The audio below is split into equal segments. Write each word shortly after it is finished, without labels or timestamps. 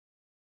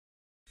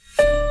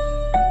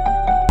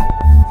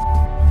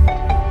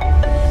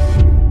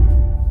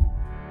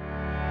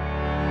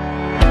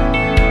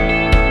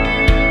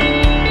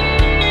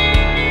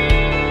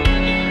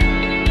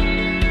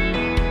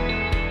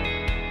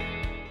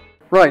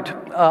Right,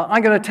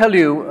 I'm going to tell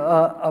you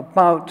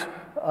about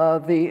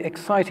the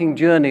exciting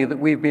journey that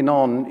we've been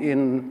on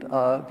in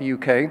the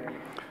UK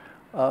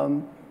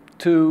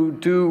to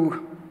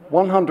do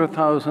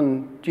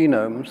 100,000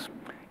 genomes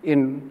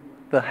in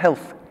the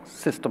health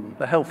system,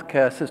 the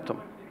healthcare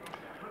system.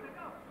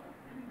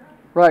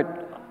 Right,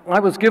 I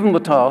was given the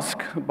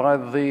task by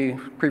the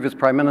previous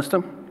Prime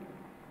Minister,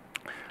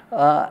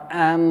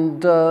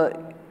 and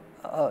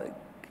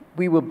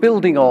we were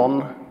building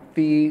on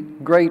the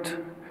great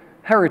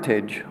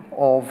heritage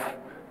of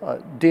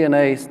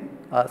DNA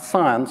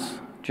science,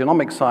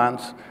 genomic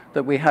science,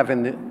 that we have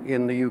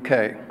in the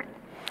UK.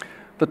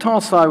 The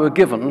task I was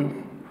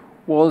given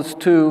was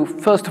to,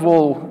 first of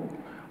all,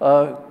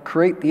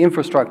 create the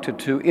infrastructure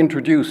to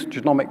introduce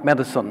genomic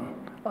medicine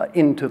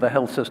into the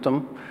health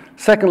system.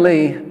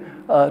 Secondly,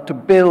 to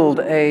build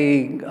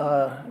a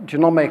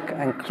genomic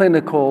and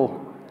clinical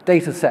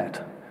data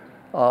set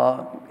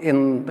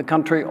in the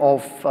country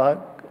of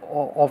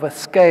a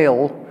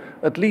scale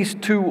at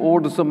least 2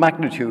 orders of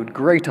magnitude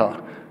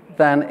greater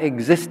than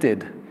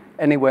existed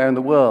anywhere in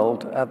the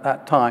world at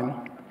that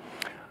time.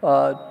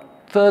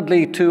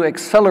 Thirdly, to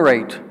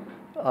accelerate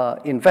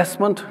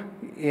investment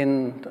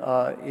in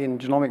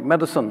genomic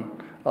medicine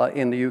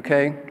in the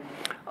UK.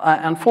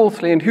 And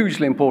fourthly, and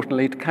hugely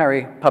importantly, to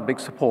carry public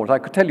support. I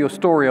could tell you a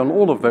story on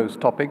all of those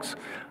topics,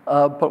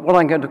 but what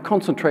I'm going to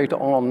concentrate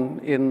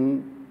on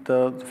in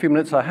the few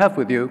minutes I have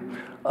with you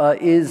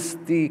is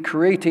the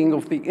creating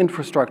of the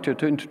infrastructure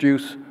to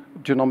introduce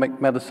genomic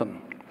medicine.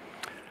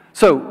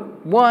 So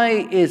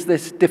why is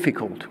this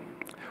difficult?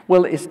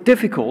 Well, it's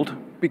difficult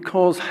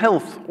because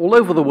health all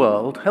over the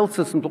world, health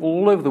systems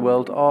all over the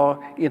world are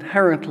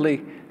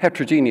inherently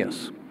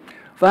heterogeneous.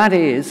 That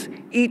is,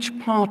 each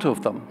part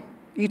of them,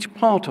 each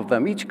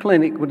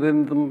clinic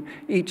within them,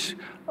 each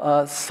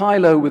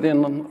silo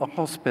within a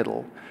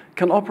hospital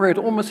can operate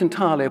almost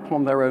entirely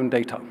upon their own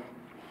data.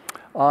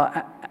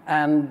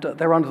 And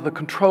they're under the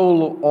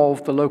control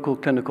of the local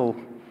clinical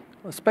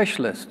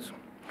specialists.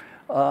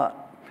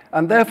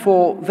 And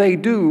therefore, they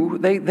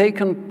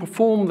can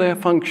perform their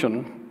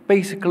function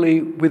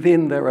basically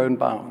within their own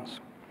bounds.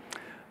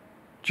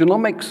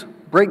 Genomics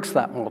breaks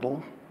that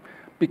model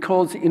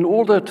because in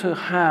order to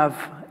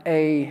have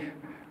a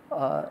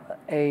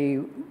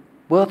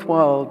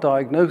worthwhile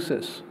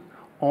diagnosis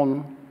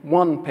on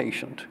one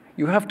patient,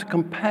 you have to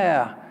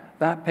compare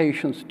that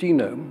patient's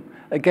genome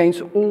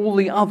against all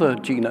the other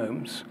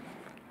genomes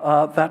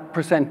that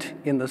present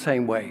in the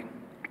same way.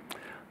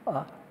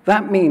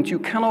 That means you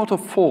cannot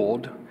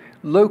afford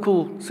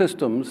local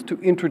systems to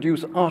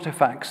introduce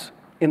artifacts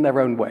in their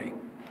own way.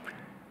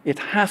 It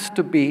has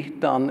to be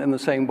done in the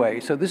same way.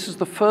 So this is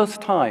the first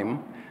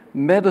time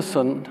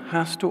medicine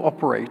has to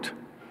operate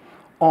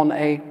on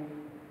a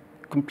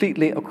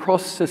completely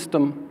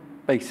across-system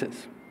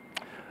basis.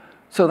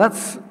 So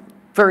that's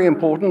very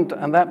important,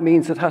 and that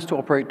means it has to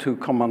operate to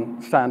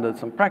common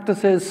standards and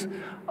practices.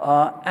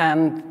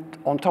 And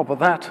on top of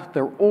that,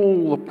 there are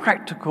all the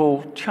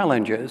practical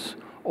challenges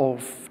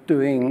of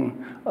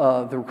doing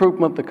the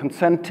recruitment, the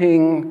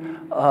consenting,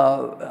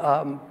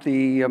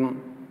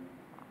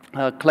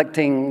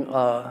 collecting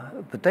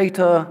the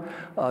data,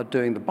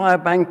 doing the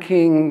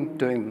biobanking,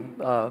 doing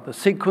the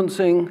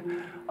sequencing,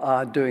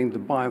 doing the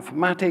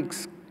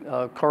bioinformatics,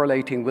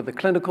 correlating with the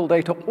clinical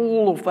data.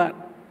 All of that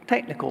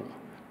technical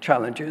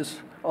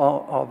challenges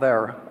are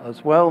there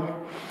as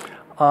well.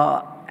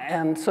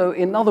 And so,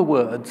 in other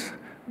words,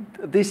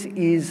 this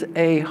is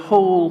a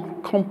whole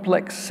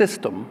complex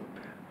system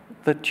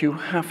that you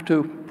have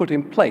to put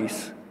in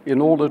place in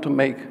order to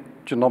make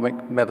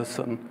genomic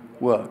medicine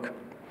work.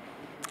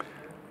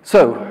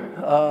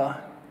 So,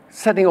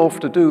 setting off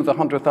to do the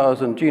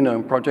 100,000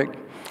 genome project,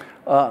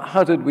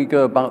 how did we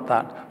go about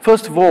that?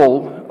 First of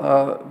all,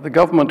 the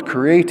government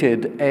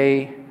created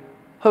a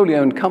wholly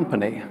owned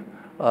company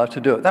to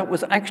do it. That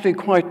was actually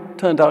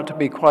turned out to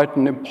be quite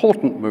an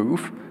important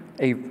move,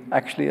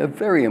 actually a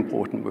very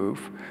important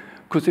move,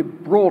 because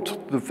it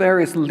brought the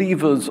various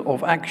levers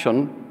of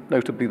action,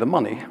 notably the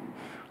money,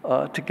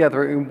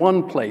 together in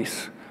one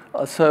place,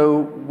 so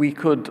we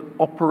could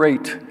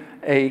operate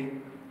a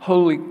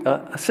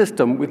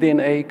system within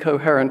a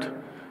coherent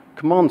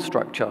command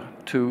structure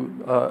to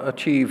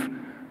achieve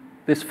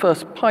this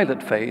first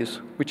pilot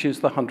phase, which is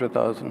the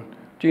 100,000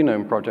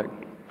 genome project.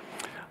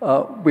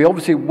 We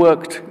obviously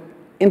worked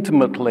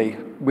intimately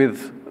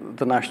with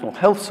the National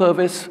Health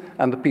Service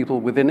and the people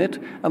within it,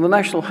 and the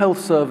National Health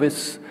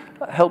Service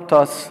helped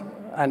us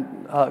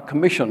and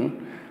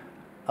commission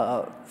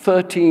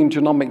 13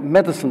 genomic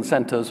medicine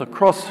centers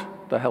across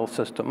the health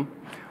system,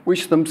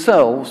 which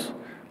themselves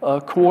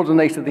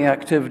coordinated the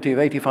activity of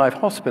 85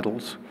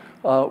 hospitals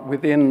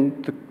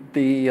within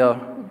the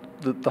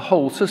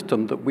whole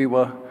system that we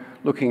were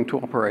looking to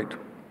operate.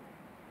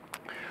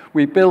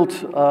 We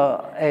built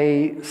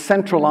a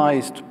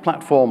centralized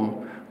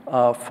platform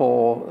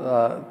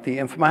for the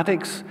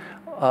informatics,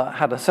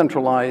 had a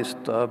centralized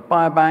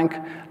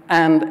biobank,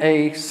 and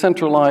a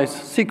centralized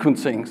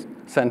sequencing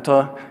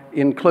center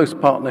in close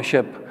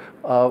partnership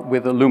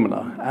with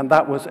Illumina. And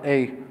that was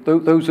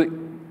those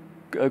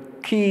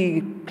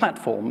key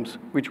platforms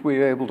which we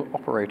were able to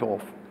operate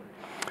off.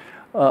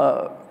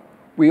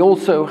 We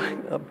also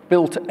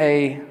built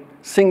a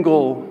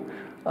single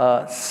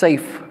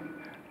safe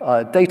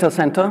data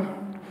center,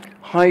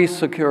 high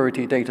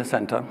security data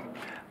center,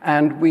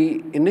 and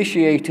we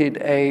initiated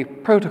a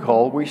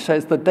protocol which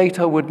says the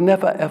data would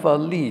never ever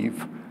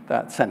leave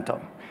that center.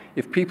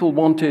 If people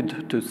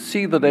wanted to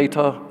see the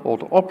data or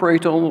to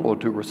operate on it or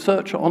to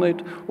research on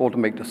it or to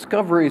make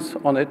discoveries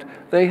on it,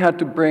 they had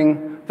to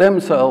bring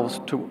themselves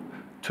to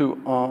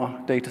our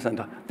data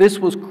center. This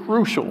was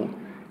crucial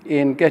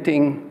in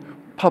getting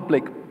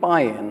public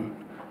buy-in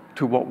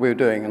to what we're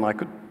doing, and I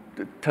could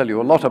tell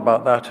you a lot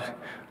about that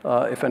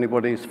if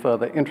anybody's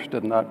further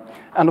interested in that.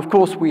 And of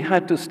course, we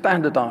had to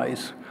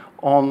standardize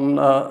on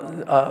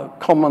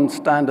common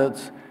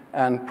standards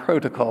and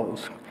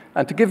protocols.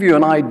 And to give you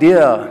an idea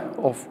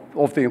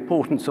of the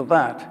importance of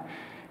that,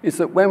 is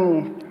that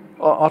when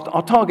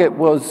our target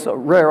was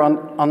rare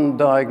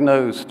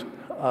undiagnosed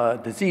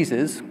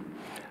diseases,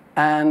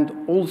 and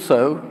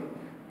also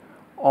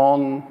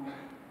on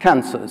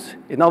cancers.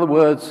 In other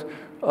words,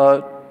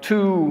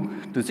 two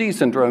disease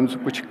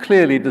syndromes which are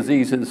clearly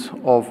diseases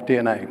of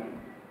DNA.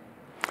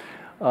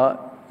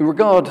 In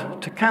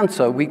regard to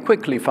cancer, we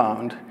quickly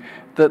found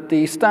that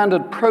the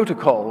standard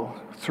protocol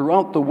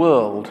throughout the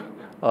world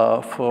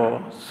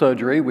for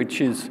surgery, which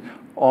is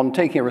on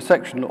taking a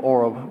resection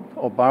or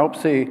a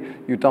biopsy,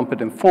 you dump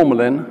it in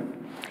formalin,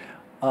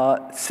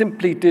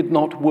 simply did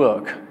not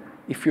work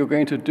if you're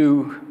going to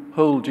do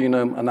whole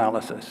genome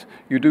analysis.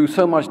 You do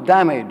so much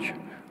damage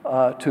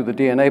to the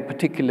DNA,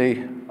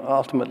 particularly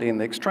ultimately in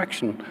the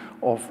extraction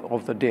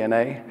of the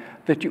DNA,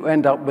 that you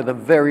end up with a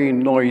very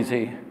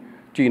noisy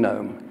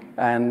genome.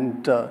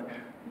 And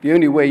the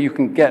only way you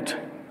can get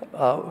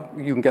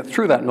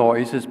through that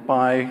noise is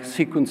by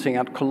sequencing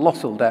at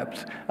colossal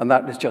depth, and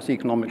that is just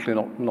economically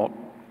not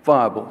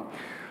viable.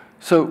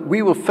 So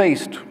we were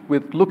faced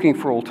with looking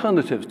for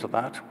alternatives to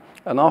that,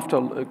 and after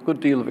a good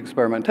deal of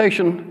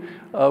experimentation,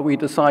 we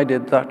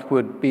decided that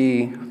would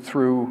be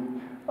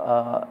through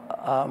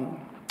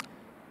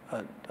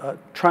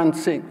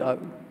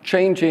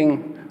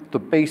changing the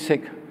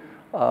basic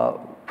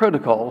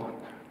protocol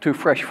to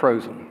fresh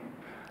frozen.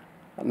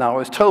 Now, I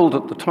was told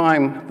at the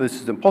time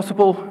this is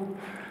impossible.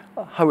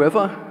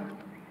 However,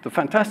 the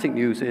fantastic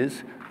news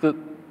is that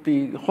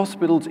the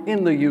hospitals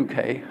in the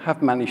UK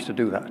have managed to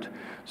do that.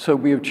 So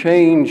we have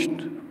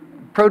changed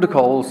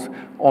protocols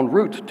en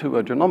route to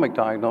a genomic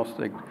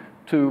diagnostic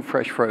to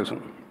fresh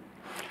frozen.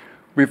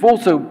 We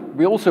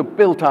also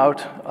built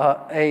out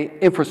a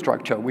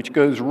infrastructure which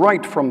goes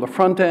right from the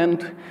front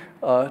end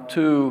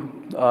to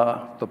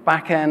the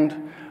back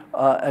end,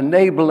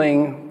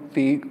 enabling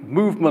the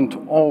movement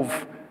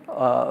of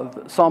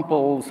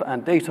samples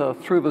and data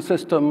through the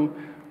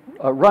system,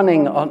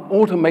 running an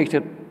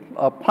automated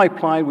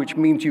pipeline, which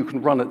means you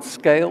can run at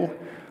scale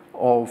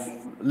of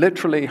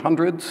literally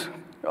hundreds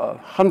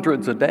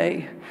a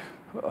day,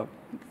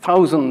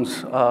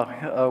 thousands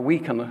a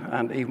week,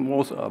 and even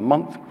more a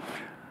month.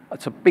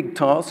 It's a big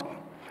task.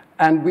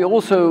 And we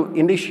also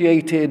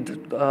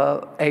initiated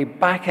a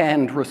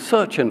back-end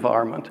research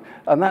environment,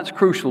 and that's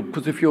crucial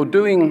because if you're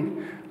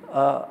running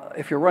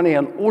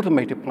an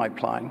automated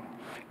pipeline,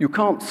 you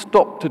can't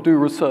stop to do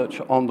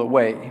research on the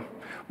way.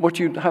 What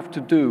you'd have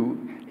to do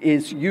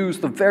is use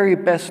the very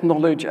best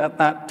knowledge at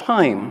that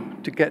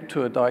time to get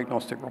to a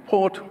diagnostic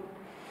report,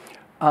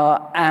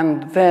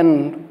 and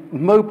then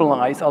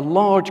mobilize a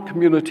large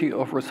community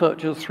of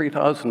researchers,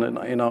 3,000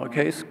 in our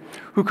case,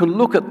 who can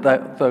look at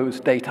those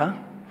data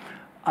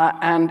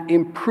and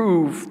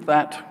improve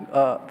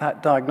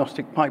that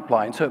diagnostic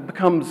pipeline. So it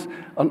becomes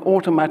an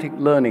automatic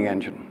learning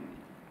engine.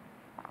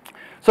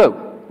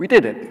 So we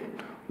did it.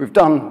 We've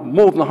done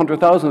more than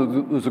 100,000.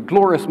 There was a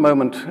glorious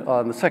moment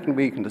in the second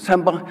week in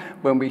December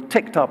when we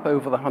ticked up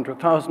over the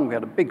 100,000. We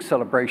had a big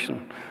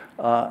celebration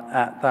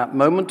at that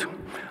moment.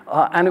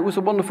 And it was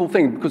a wonderful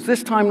thing, because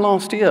this time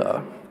last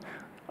year,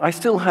 I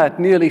still had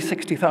nearly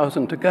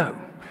 60,000 to go,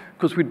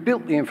 because we'd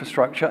built the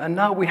infrastructure, and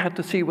now we had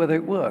to see whether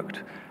it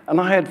worked. And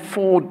I had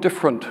 4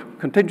 different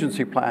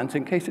contingency plans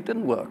in case it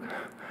didn't work.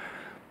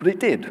 But it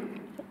did.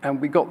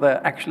 And we got there,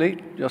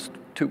 actually, just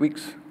 2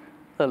 weeks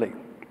early.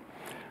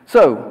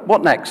 So,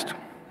 what next?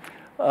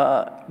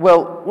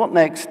 Well, what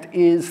next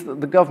is that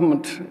the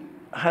government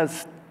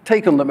has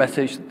taken the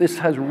message that this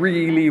has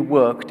really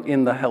worked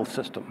in the health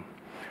system.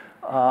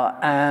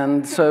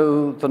 And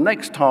so the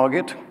next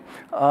target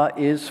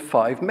is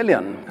 5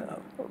 million,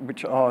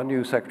 which our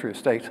new Secretary of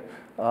State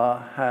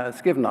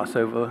has given us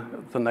over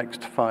the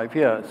next 5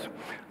 years.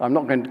 I'm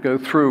not going to go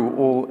through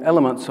all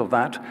elements of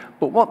that,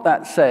 but what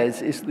that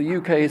says is the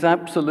UK is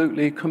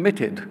absolutely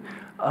committed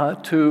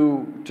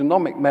to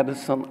genomic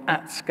medicine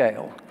at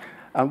scale.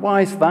 And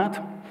why is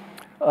that?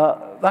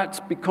 That's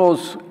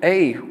because,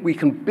 A, we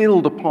can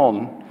build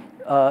upon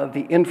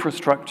the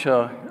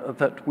infrastructure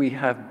that we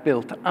have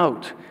built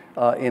out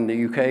in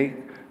the UK,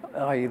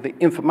 i.e. the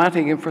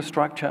informatic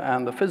infrastructure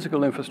and the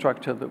physical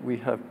infrastructure that we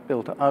have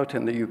built out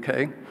in the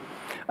UK.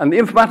 And the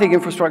informatic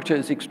infrastructure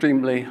is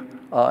extremely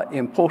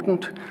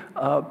important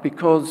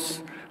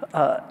because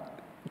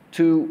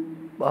to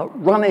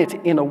run it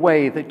in a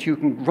way that you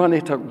can run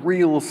it at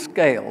real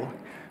scale,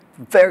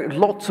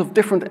 lots of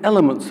different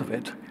elements of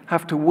it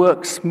have to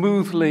work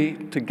smoothly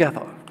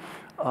together.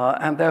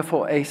 And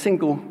therefore,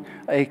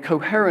 a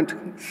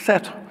coherent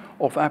set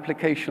of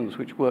applications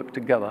which work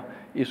together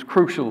is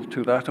crucial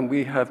to that, and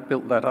we have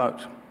built that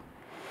out.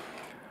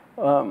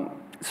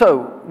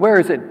 So where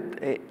is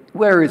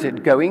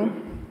it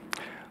going?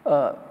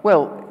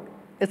 Well,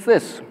 it's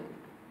this,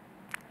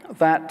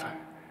 that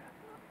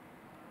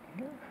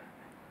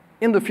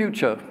in the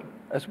future,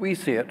 as we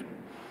see it,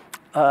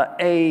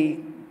 a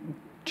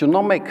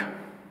genomic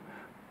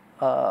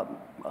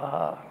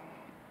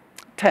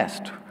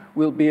test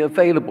will be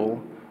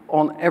available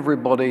on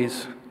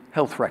everybody's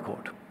health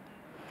record.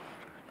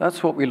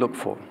 That's what we look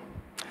for.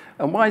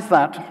 And why is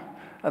that?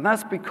 And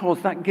that's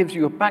because that gives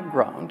you a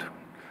background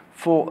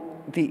for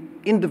the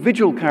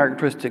individual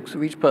characteristics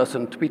of each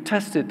person to be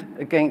tested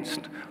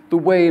against the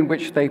way in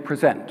which they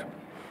present.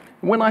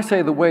 When I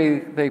say the way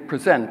they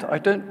present, I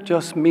don't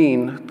just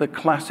mean the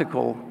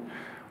classical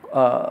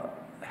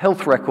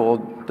health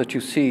record that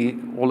you see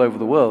all over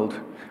the world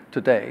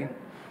today,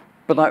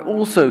 but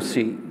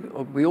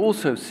we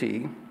also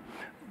see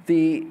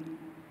the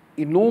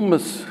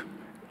enormous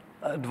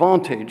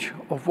advantage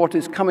of what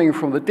is coming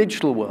from the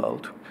digital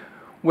world,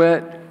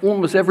 where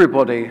almost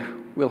everybody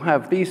will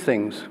have these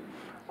things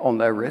on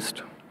their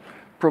wrist,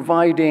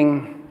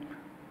 providing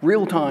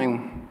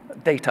real-time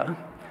data,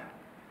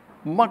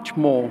 much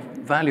more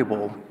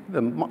valuable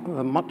than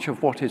much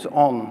of what is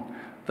on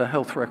the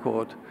health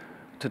record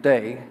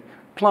today,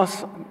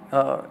 plus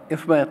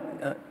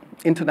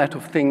Internet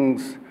of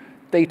Things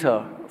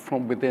data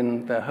from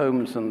within their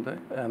homes and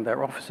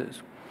their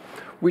offices,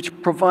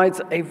 which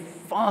provides a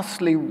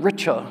vastly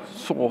richer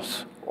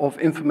source of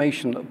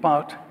information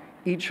about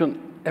each and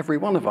every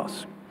one of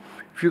us.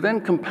 If you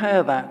then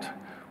compare that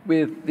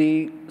with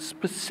the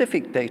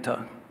specific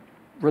data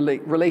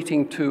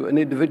relating to an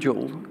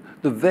individual,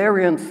 the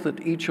variants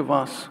that each of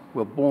us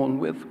were born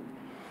with,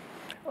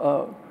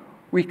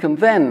 we can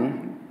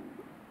then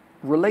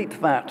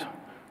relate that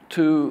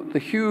to the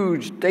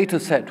huge data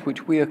set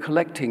which we are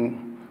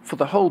collecting for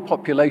the whole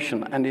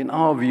population, and in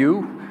our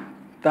view,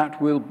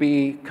 that will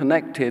be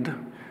connected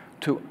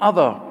to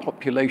other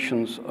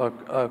populations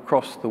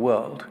across the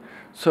world.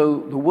 So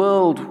the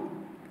world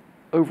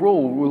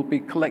overall will be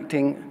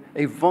collecting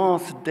a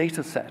vast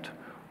data set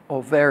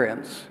of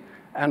variants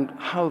and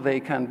how they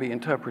can be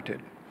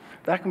interpreted.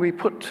 That can be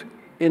put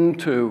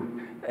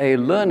into a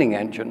learning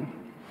engine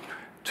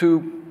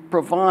to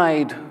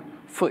provide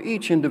for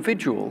each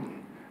individual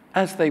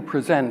as they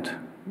present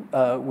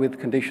with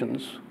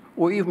conditions,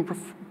 or even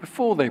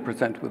before they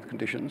present with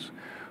conditions,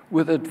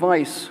 with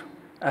advice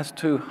as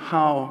to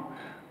how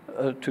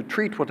to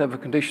treat whatever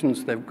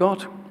conditions they've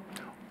got,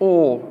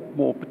 or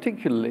more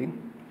particularly,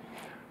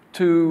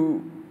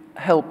 to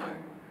help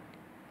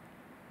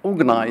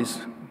organize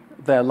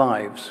their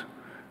lives.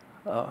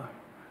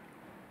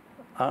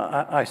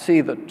 I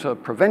see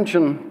that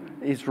prevention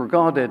is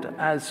regarded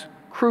as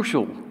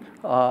crucial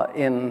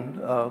in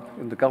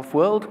the Gulf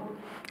world,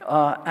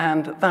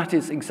 and that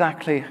is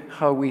exactly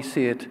how we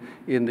see it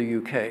in the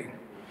UK.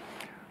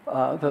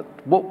 That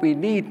what we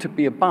need to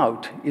be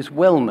about is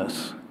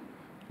wellness,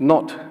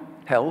 not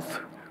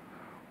health.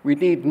 We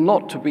need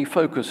not to be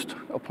focused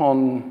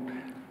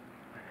upon,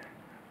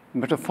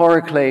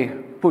 metaphorically,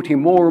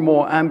 putting more and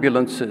more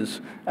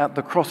ambulances at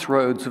the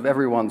crossroads of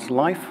everyone's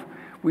life.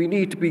 We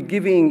need to be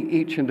giving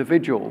each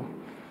individual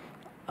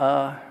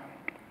a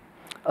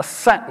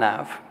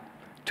sat-nav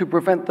to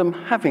prevent them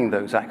having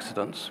those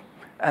accidents.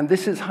 And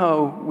this is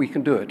how we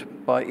can do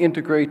it, by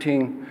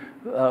integrating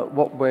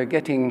what we're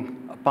getting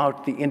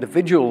about the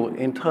individual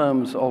in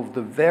terms of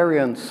the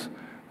variants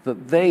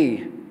that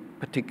they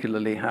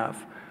particularly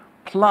have,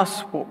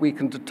 plus what we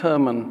can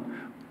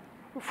determine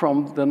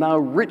from the now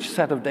rich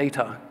set of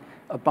data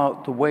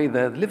about the way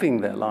they're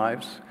living their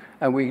lives,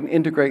 and we can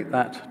integrate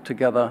that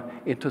together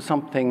into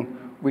something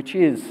which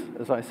is,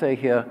 as I say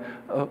here,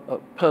 a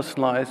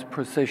personalized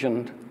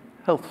precision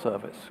health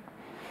service.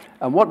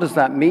 And what does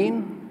that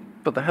mean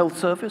for the health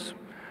service?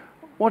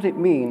 What it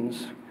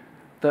means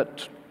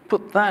that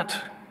put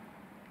that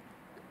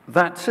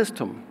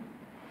system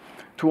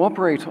to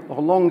operate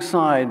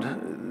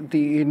alongside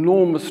the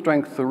enormous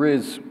strength there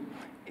is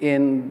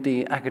in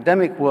the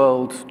academic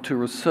world to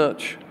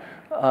research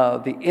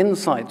the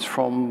insights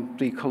from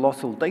the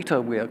colossal data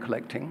we are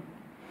collecting,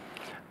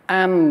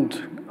 and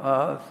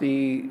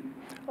the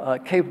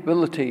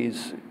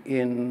capabilities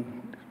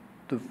in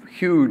the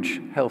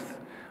huge health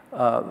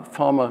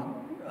pharma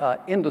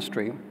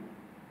industry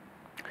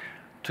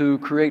to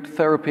create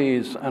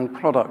therapies and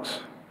products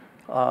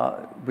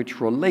which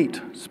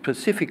relate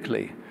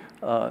specifically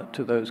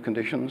to those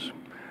conditions.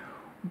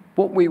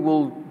 What we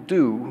will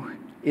do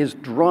is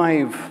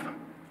drive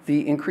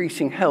the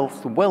increasing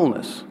health, the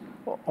wellness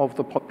of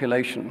the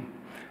population,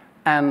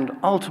 and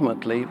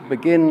ultimately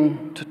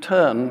begin to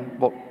turn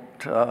what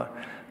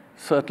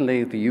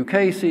certainly the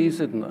UK sees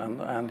it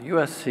and the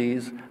US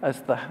sees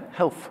as the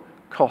health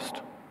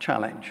cost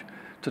challenge,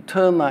 to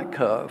turn that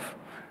curve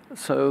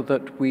so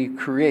that we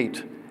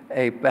create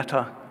a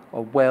better,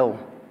 a well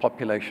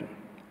population.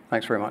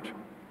 Thanks very much.